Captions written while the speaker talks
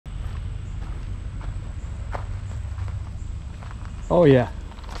Oh yeah.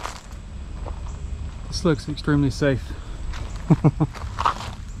 This looks extremely safe.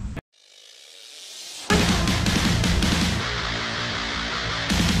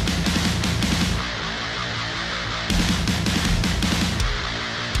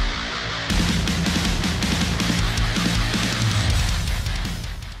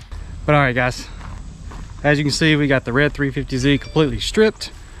 But all right, guys, as you can see, we got the red 350Z completely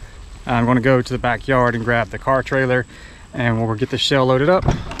stripped. I'm going to go to the backyard and grab the car trailer, and we'll get the shell loaded up,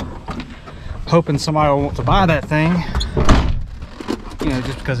 hoping somebody will want to buy that thing, you know,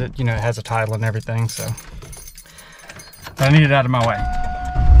 just because it, you know, it has a title and everything. So but I need it out of my way.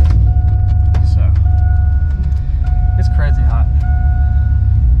 So it's crazy hot.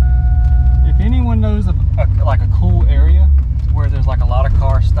 If anyone knows of like a cool area where there's like a lot of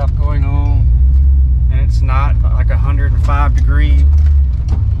car stuff going on and it's not like 105 degree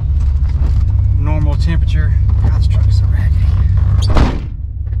normal temperature. God, this truck is so raggedy.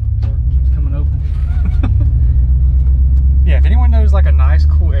 Keeps coming open. Yeah, if anyone knows like a nice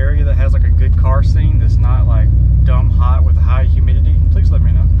cool area that has like a good car scene that's not like dumb hot with high humidity, please let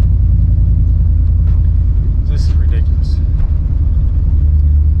me know. This is ridiculous.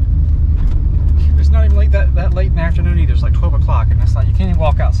 It's not even late that late in the afternoon either. It's like 12 o'clock and it's like you can't even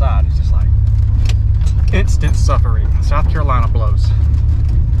walk outside. It's just like instant suffering. South Carolina blows.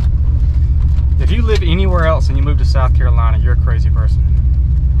 If you live anywhere else and you move to South Carolina, you're a crazy person.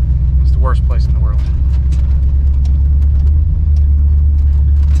 It's the worst place in the world.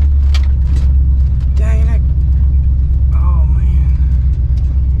 Dang it. Oh man.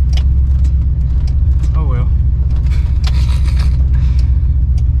 Oh well.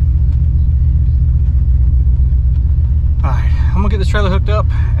 Alright, I'm gonna get this trailer hooked up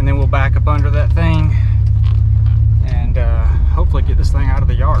and then we'll back up under that thing and hopefully get this thing out of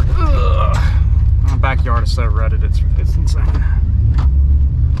the yard. Ugh. My backyard is so rutted, it's insane.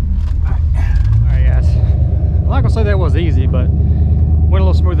 Alright guys, I'm not gonna say that was easy, but went a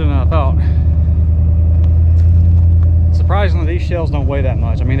little smoother than I thought. Surprisingly, these shells don't weigh that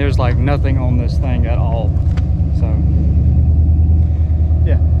much. I mean, there's like nothing on this thing at all. So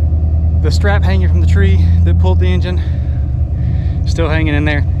yeah, the strap hanging from the tree that pulled the engine still hanging in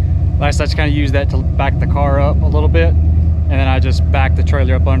there. Last I just kind of used that to back the car up a little bit, and then I just backed the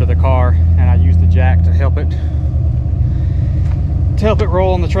trailer up under the car and I used the jack to help it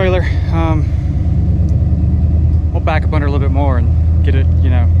roll on the trailer. We'll back up under a little bit more and get it, you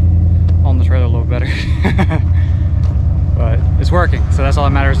know, on the trailer a little better. But it's working, so that's all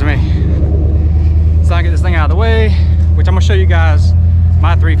that matters to me. So I get this thing out of the way, which I'm gonna show you guys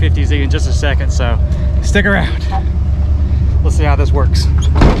my 350Z in just a second, so stick around. Let's see how this works.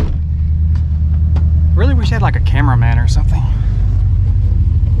 Really wish I had like a cameraman or something.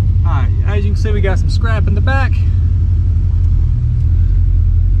 Alright, as you can see, we got some scrap in the back.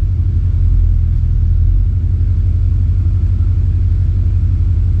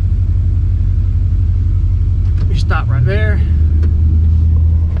 We stop right there.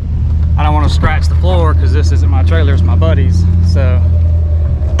 I don't want to scratch the floor because this isn't my trailer, it's my buddy's. So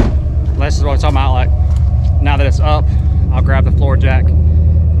this is what I'm talking about. Like, now that it's up, I'll grab the floor jack.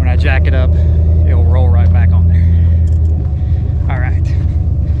 When I jack it up, it'll roll right back on there. All right,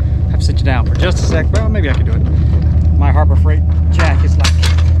 I have to sit you down for just a sec. Well, maybe I can do it. My Harbor Freight jack is like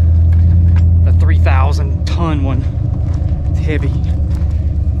the 3,000 ton one. It's heavy.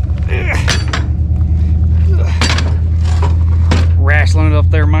 Wrestling it up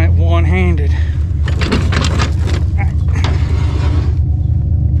there one-handed.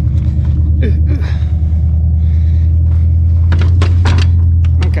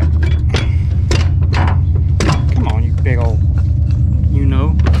 Okay. Come on, you big old, you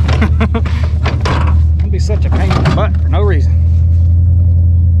know. Don't be such a pain in the butt for no reason.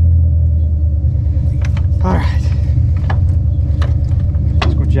 All right.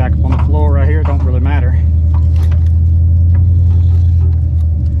 Let's go jack up on the floor right here. Don't really matter.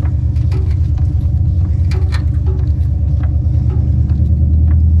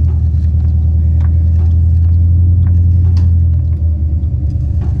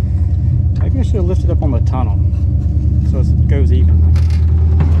 Should have lifted up on the tunnel so it goes evenly.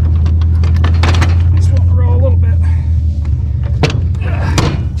 Just want to roll a little bit.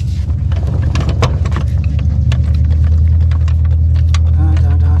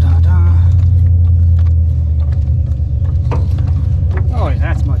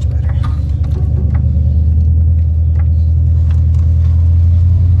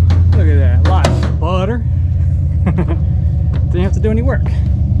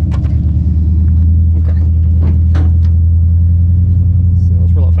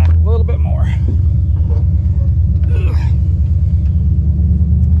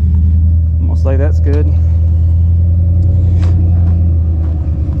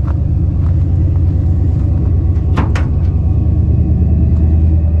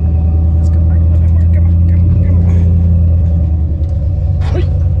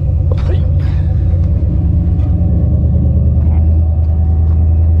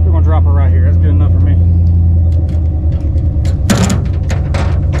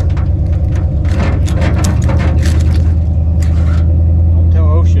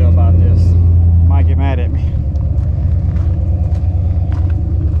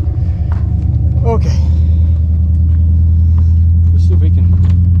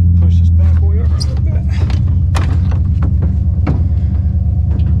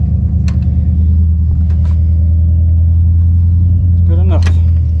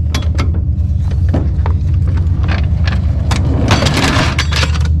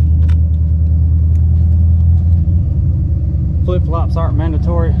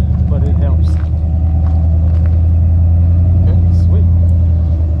 self-explanatory, but it helps. Okay, sweet.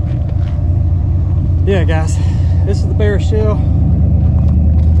 Yeah, guys, this is the bare shell.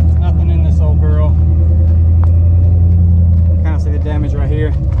 There's nothing in this old girl. Kind of see the damage right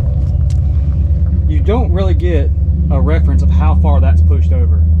here. You don't really get a reference of how far that's pushed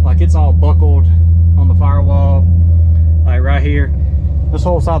over. Like, it's all buckled on the firewall, like right here. This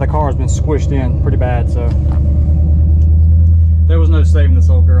whole side of the car has been squished in pretty bad, so there was no saving this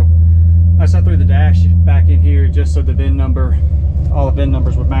old girl. I threw the dash back in here just so the VIN number, all the VIN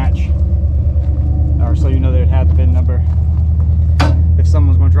numbers would match, or so you know they'd have the VIN number if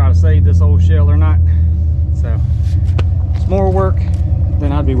someone's going to try to save this old shell or not. So it's more work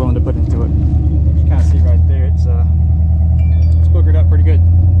than I'd be willing to put into it. You kind of see right there, it's boogered up pretty good.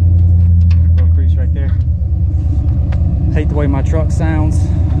 Little crease right there. Hate the way my truck sounds.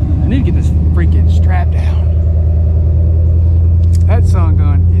 I need to get this freaking strap down. That sun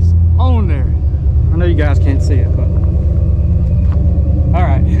gun is on there. I know you guys can't see it, but all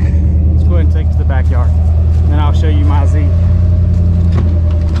right, let's go ahead and take it to the backyard. Then I'll show you my Z,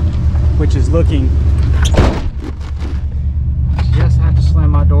 which is looking. Yes, I have to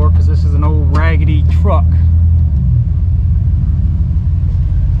slam my door because this is an old raggedy truck.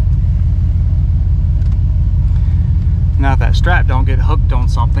 Now if that strap don't get hooked on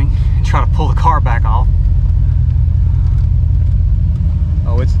something and try to pull the car back off.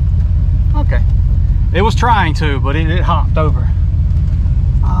 Oh, it's okay. It was trying to, but it hopped over.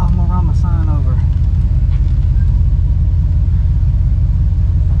 Oh, I'm gonna run my sign over.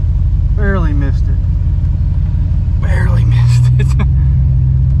 Barely missed it. Barely missed it.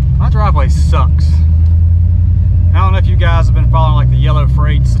 My driveway sucks. I don't know if you guys have been following like the yellow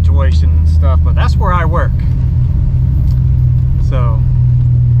freight situation and stuff, but that's where I work. So,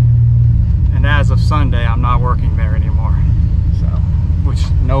 and as of Sunday, I'm not working there anymore. So, which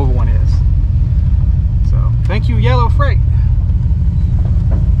no one is. So, thank you, Yellow Freight.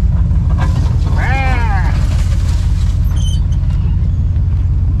 Ah!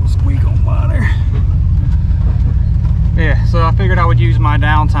 Squeak on monitor. Yeah, so I figured I would use my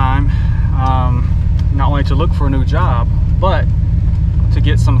downtime, not only to look for a new job, but to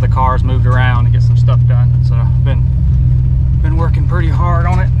get some of the cars moved around and get some stuff done. So, I've been working pretty hard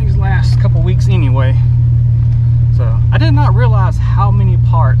on it these last couple weeks anyway. So I did not realize how many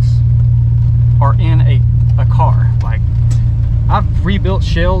parts are in a car. Like, I've rebuilt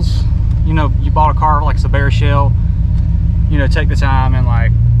shells. You know, you bought a car like it's a bare shell, you know, take the time and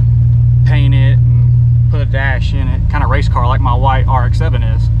like paint it and put a dash in it, kind of race car like my white RX-7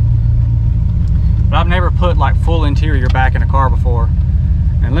 is. But I've never put like full interior back in a car before,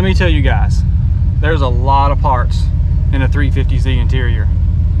 and let me tell you guys, there's a lot of parts in a 350Z interior.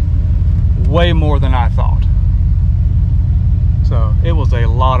 Way more than I thought. So it was a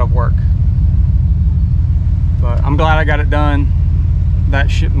lot of work. But I'm glad I got it done.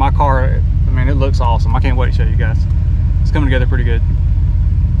 That shit, my car, I mean, it looks awesome. I can't wait to show you guys. It's coming together pretty good.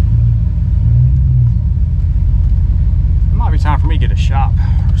 It might be time for me to get a shop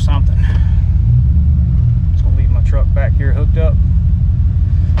or something. Just gonna leave my truck back here hooked up.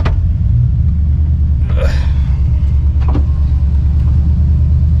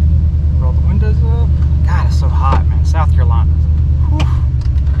 Roll the windows up. God, it's so hot, man. South Carolina. Whew.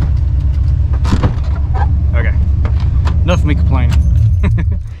 Okay, enough of me complaining.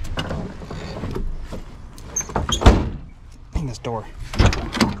 Dang this door.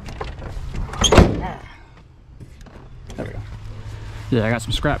 There we go. Yeah, I got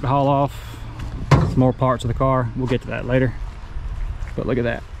some scrap to haul off. Some more parts of the car. We'll get to that later. But look at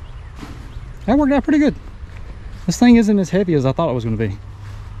that. That worked out pretty good. This thing isn't as heavy as I thought it was going to be.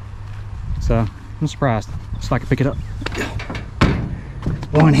 So, I'm surprised. Just like I can pick it up.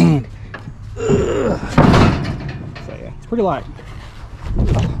 One hand. Ugh. So yeah, it's pretty light.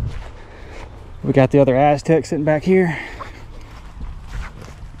 We got the other Aztec sitting back here.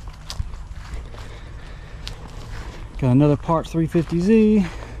 Got another Parts 350Z.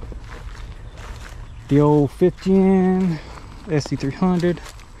 The old 50N SC300,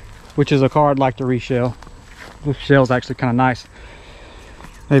 which is a car I'd like to reshell. This shell's actually kind of nice.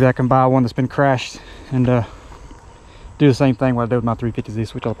 Maybe I can buy one that's been crashed and do the same thing what I did with my 350Z,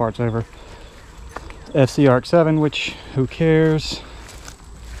 switch all the parts over. FC RX-7, which who cares?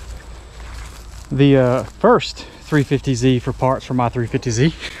 The first 350Z for parts for my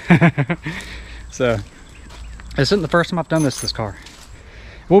 350Z. So this isn't the first time I've done this car.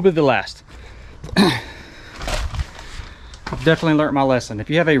 It will be the last. I've definitely learned my lesson. If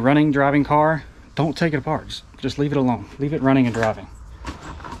you have a running driving car, don't take it apart. Just leave it alone. Leave it running and driving.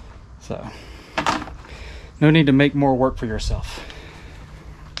 So no need to make more work for yourself.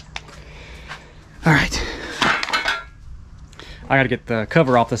 I gotta get the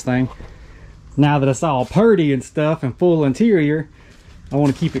cover off this thing. Now that it's all purdy and stuff and full interior, I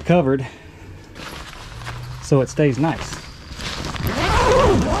want to keep it covered so it stays nice.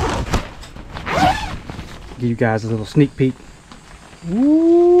 Give you guys a little sneak peek.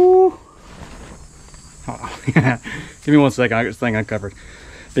 Woo! Oh, give me 1 second, I get this thing uncovered.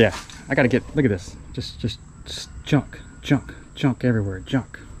 But yeah, I gotta get, look at this. Just junk everywhere,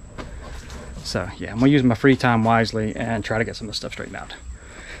 junk. So yeah, I'm gonna use my free time wisely and try to get some of this stuff straightened out.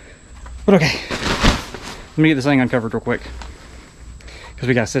 But okay, let me get this thing uncovered real quick, because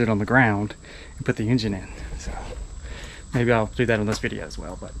we gotta sit it on the ground and put the engine in. So maybe I'll do that in this video as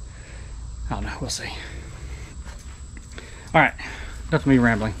well, but I don't know, we'll see. All right, enough of me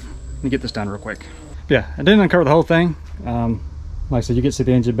rambling. Let me get this done real quick. Yeah, I didn't uncover the whole thing. Like I said, you get to see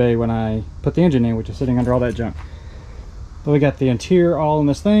the engine bay when I put the engine in, which is sitting under all that junk. But we got the interior all in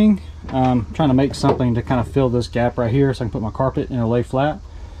this thing. Trying to make something to kind of fill this gap right here so I can put my carpet and it'll lay flat.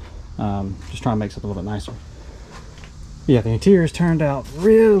 Just trying to make something a little bit nicer. But yeah, the interior's turned out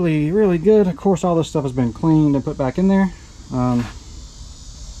really, really good. Of course, all this stuff has been cleaned and put back in there.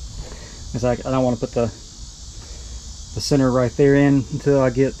 It's like I don't want to put the center right there in until I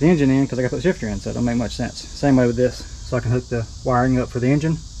get the engine in, because I got to put the shifter in, so it don't make much sense. Same way with this, so I can hook the wiring up for the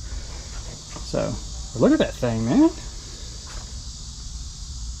engine. So look at that thing, man.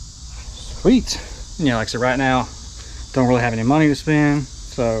 Sweet. You know, like I said, right now don't really have any money to spend,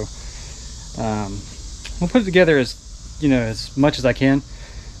 so we'll put it together as, you know, as much as I can.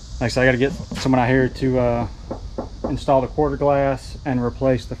 Like I said, I got to get someone out here to install the quarter glass and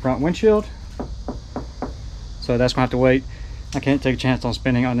replace the front windshield. So that's gonna have to wait. I can't take a chance on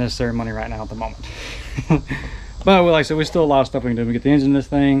spending unnecessary money right now at the moment. But like I said, we still a lot of stuff we can do. We get the engine in this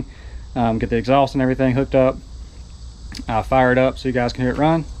thing, get the exhaust and everything hooked up, fire it up so you guys can hear it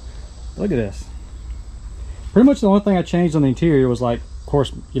run. Look at this. Pretty much the only thing I changed on the interior was, like, of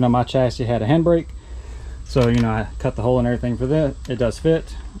course, you know, my chassis had a handbrake, so you know, I cut the hole and everything for that. It does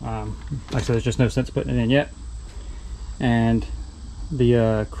fit. Like I said, there's just no sense putting it in yet. And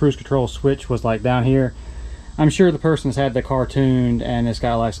the cruise control switch was like down here. I'm sure the person's had the car tuned and it's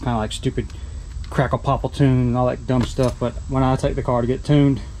got like kind of like stupid crackle popple tune and all that dumb stuff, but when I take the car to get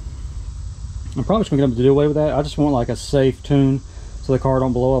tuned, I'm probably just gonna get them to do away with that. I just want like a safe tune so the car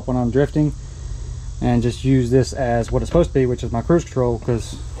don't blow up when I'm drifting, and just use this as what it's supposed to be, which is my cruise control,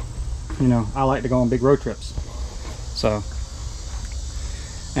 because you know, I like to go on big road trips. So,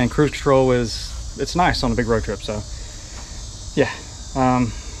 and cruise control it's nice on a big road trip. So yeah, I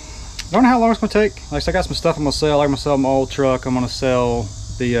don't know how long it's gonna take. Like I said, I got some stuff I'm gonna sell. I'm gonna sell my old truck. I'm gonna sell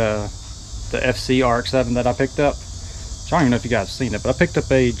the FC RX-7 that I picked up. So I don't even know if you guys have seen it, but I picked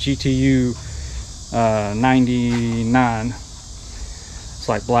up a GTU 99. It's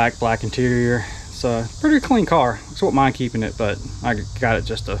like black interior. It's a pretty clean car. I wouldn't mind keeping it, but I got it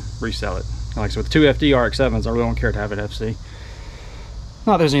just to resell it. Like I said, with the two FD RX-7s, I really don't care to have an FC.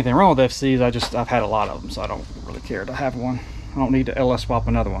 Not that there's anything wrong with FCs. I've had a lot of them, so I don't really care to have one. I don't need to LS swap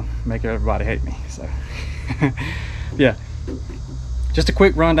another one, make everybody hate me. So yeah, just a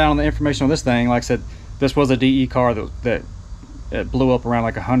quick rundown on the information on this thing. Like I said, this was a DE car that it blew up around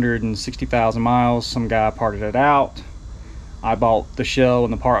like 160,000 miles. Some guy parted it out. I bought the shell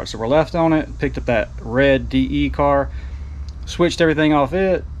and the parts that were left on it, picked up that red DE car, switched everything off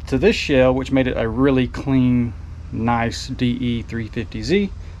it to this shell, which made it a really clean, nice DE 350Z.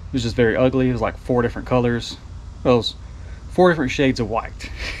 It was just very ugly. It was like 4 different colors. Well, it was 4 different shades of white.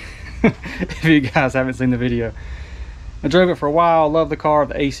 If you guys haven't seen the video, I drove it for a while, loved the car.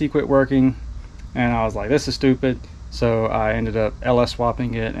 The AC quit working and I was like, this is stupid. So I ended up LS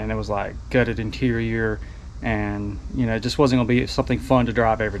swapping it, and it was like gutted interior, and you know, it just wasn't gonna be something fun to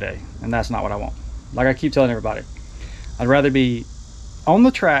drive every day, and that's not what I want. Like I keep telling everybody, I'd rather be on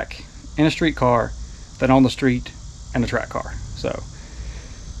the track in a street car than on the street in a track car. So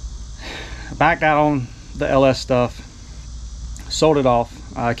I backed out on the LS stuff, sold it off.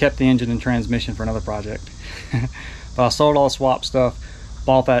 I kept the engine and transmission for another project. But I sold all the swap stuff,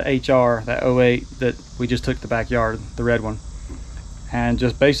 bought that HR, that 08 that we just took to the backyard, the red one, and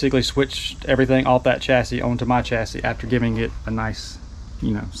just basically switched everything off that chassis onto my chassis after giving it a nice,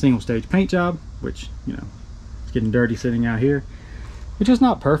 you know, single stage paint job, which, you know, it's getting dirty sitting out here, which is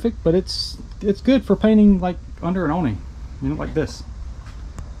not perfect, but it's good for painting like under an awning, you know, like this,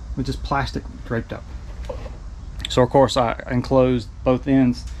 with just plastic draped up. So of course I enclosed both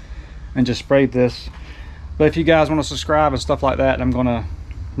ends and just sprayed this. But if you guys want to subscribe and stuff like that, I'm gonna,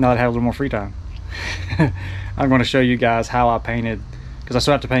 now that I have a little more free time, I'm gonna show you guys how I painted, because I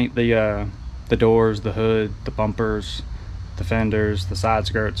still have to paint the doors, the hood, the bumpers, the fenders, the side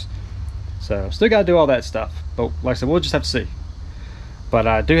skirts. So still gotta do all that stuff. But like I said, we'll just have to see. But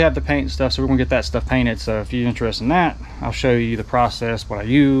I do have the paint and stuff, so we're gonna get that stuff painted. So if you're interested in that, I'll show you the process, what I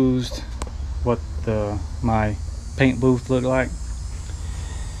used, what my paint booth looked like.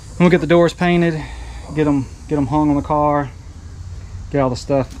 I'm gonna get the doors painted, get them hung on the car, get all the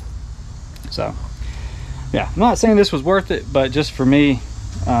stuff. So yeah, I'm not saying this was worth it, but just for me,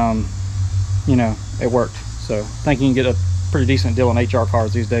 you know, it worked. So I think you can get a pretty decent deal on HR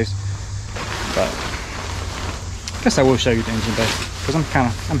cars these days. But I guess I will show you the engine bay, because I'm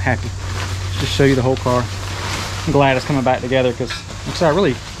happy. Just show you the whole car. I'm glad it's coming back together, because I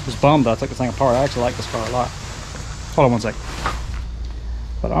really was bummed that I took this thing apart. I actually like this car a lot. Hold on one second.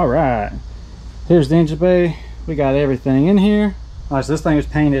 But all right, here's the engine bay. We got everything in here. All right, so this thing is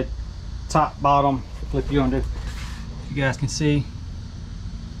painted top, bottom. Flip you under. You guys can see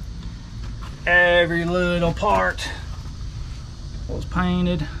every little part was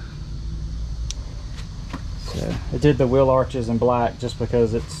painted. So I did the wheel arches in black just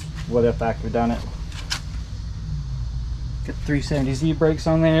because it's what if factory done it. Got 370Z brakes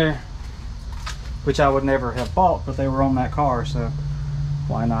on there, which I would never have bought, but they were on that car, so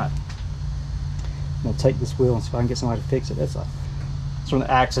why not? I'm gonna take this wheel and see if I can get somebody to fix it. It's from an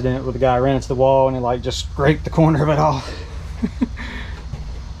accident where the guy ran into the wall and he like just scraped the corner of it off.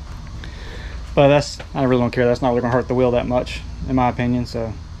 But I really don't care. That's not really gonna hurt the wheel that much, in my opinion.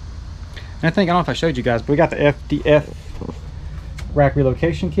 So, and I don't know if I showed you guys, but we got the FDF rack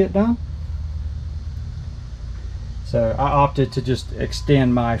relocation kit done. So I opted to just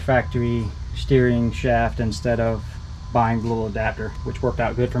extend my factory steering shaft instead of buying the little adapter, which worked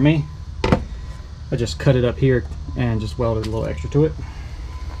out good for me. I just cut it up here and just welded a little extra to it.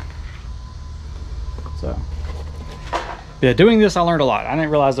 So yeah, doing this I learned a lot. I didn't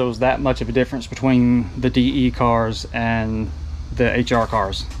realize there was that much of a difference between the DE cars and the HR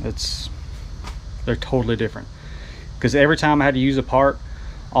cars. They're totally different, because every time I had to use a part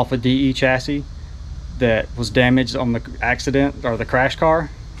off a DE chassis that was damaged on the accident or the crash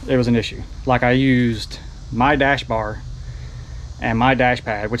car, it was an issue. Like I used my dash bar and my dash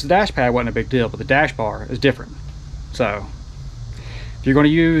pad, which the dash pad wasn't a big deal, but the dash bar is different. So if you're going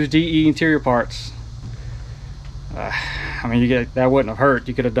to use DE interior parts, I mean, that wouldn't have hurt.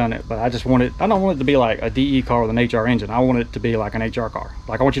 You could have done it, but I don't want it to be like a DE car with an HR engine. I want it to be like an HR car.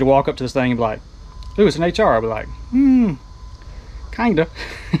 Like I want you to walk up to this thing and be like, ooh, it's an HR. I'll be like, kinda.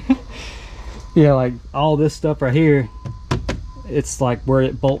 Yeah, like all this stuff right here, it's like where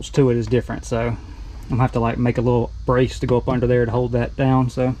it bolts to it is different. So I'm gonna have to like make a little brace to go up under there to hold that down.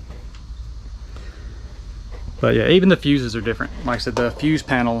 So, but yeah, even the fuses are different. Like I said, the fuse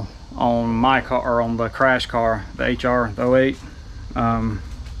panel on my car, or on the crash car, the HR, the 08,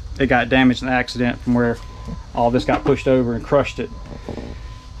 it got damaged in the accident from where all this got pushed over and crushed it.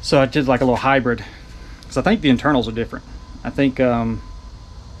 So I did like a little hybrid. So I think the internals are different. I think the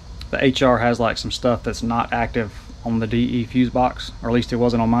HR has like some stuff that's not active on the DE fuse box, or at least it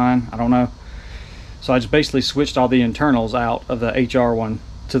wasn't on mine. I don't know. So I just basically switched all the internals out of the HR one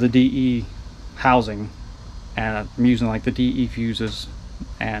to the DE housing, and I'm using like the DE fuses,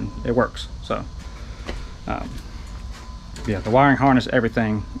 and it works. So yeah, the wiring harness,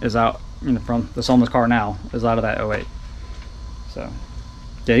 everything is out in the front. That's on this car now is out of that 08. So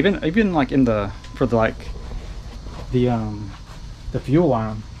yeah, even like for the fuel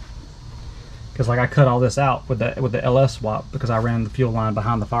line, because like I cut all this out with the LS swap because I ran the fuel line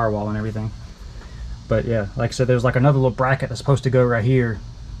behind the firewall and everything. But yeah, like I said, there's like another little bracket that's supposed to go right here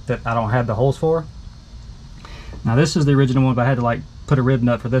that I don't have the holes for. Now this is the original one, but I had to like put a rib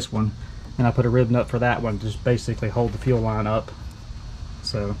nut for this one, and I put a rib nut for that one to just basically hold the fuel line up.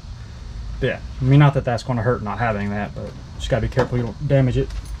 So yeah, I mean, not that that's going to hurt not having that, but just gotta be careful you don't damage it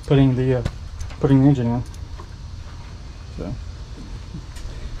putting the engine in. So,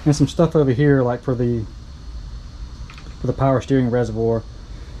 and some stuff over here like for the power steering reservoir,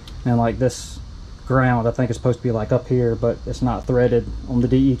 and like this ground I think is supposed to be like up here, but it's not threaded on the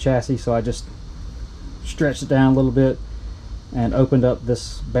DE chassis, so I just stretched it down a little bit and opened up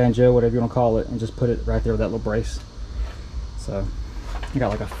this banjo, whatever you want to call it, and just put it right there with that little brace. So I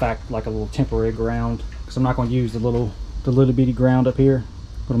got like a little temporary ground, because I'm not going to use the little bitty ground up here.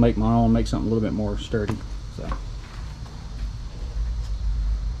 I'm going to make my own, make something a little bit more sturdy. So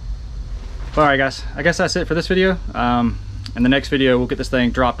all right guys, I guess that's it for this video. In the next video we'll get this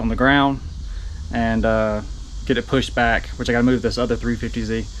thing dropped on the ground and get it pushed back, which I gotta move this other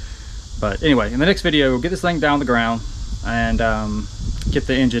 350Z. But anyway, in the next video we'll get this thing down the ground and get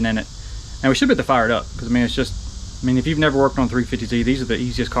the engine in it, and we should be able to fire it up, because I mean, it's just, I mean, if you've never worked on 350Z, these are the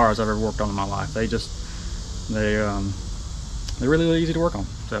easiest cars I've ever worked on in my life. They're really, really easy to work on,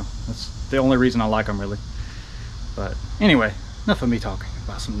 so that's the only reason I like them, really. But anyway, enough of me talking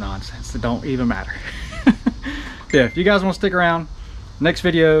about some nonsense that don't even matter. Yeah, if you guys want to stick around, next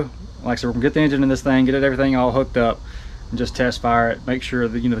video, like I said, we're gonna get the engine in this thing, get everything all hooked up, and just test fire it, make sure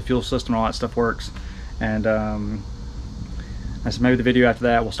that, you know, the fuel system and all that stuff works. And I said maybe the video after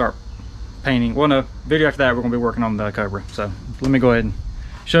that we'll start painting. Well, no, video after that we're gonna be working on the Cobra. So let me go ahead and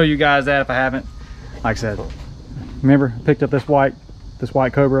show you guys that if I haven't. Like I said, remember, I picked up this white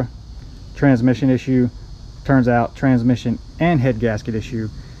Cobra, transmission issue. Turns out transmission and head gasket issue.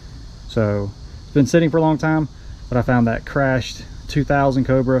 So it's been sitting for a long time, but I found that crashed 2000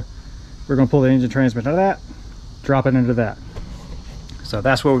 Cobra. We're gonna pull the engine transmission out of that, drop it into that. So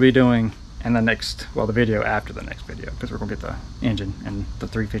that's what we'll be doing in the next, well, the video after the next video, because we're gonna get the engine and the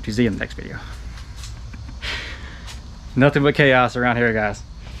 350Z in the next video. Nothing but chaos around here, guys.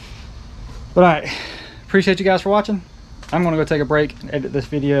 But all right, appreciate you guys for watching. I'm gonna go take a break and edit this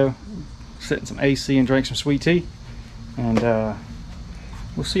video, sit in some AC and drink some sweet tea, and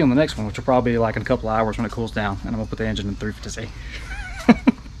we'll see you on the next one, which will probably be like in a couple of hours when it cools down, and I'm gonna put the engine in 350Z.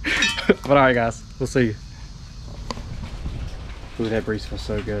 But all right, guys, we'll see you. Ooh, that breeze feels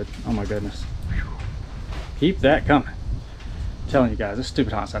so good. Oh my goodness. Whew. Keep that coming. I'm telling you guys, it's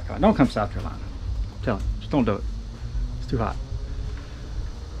stupid hot in South Carolina. Don't come to South Carolina. I'm telling you, just don't do it. It's too hot.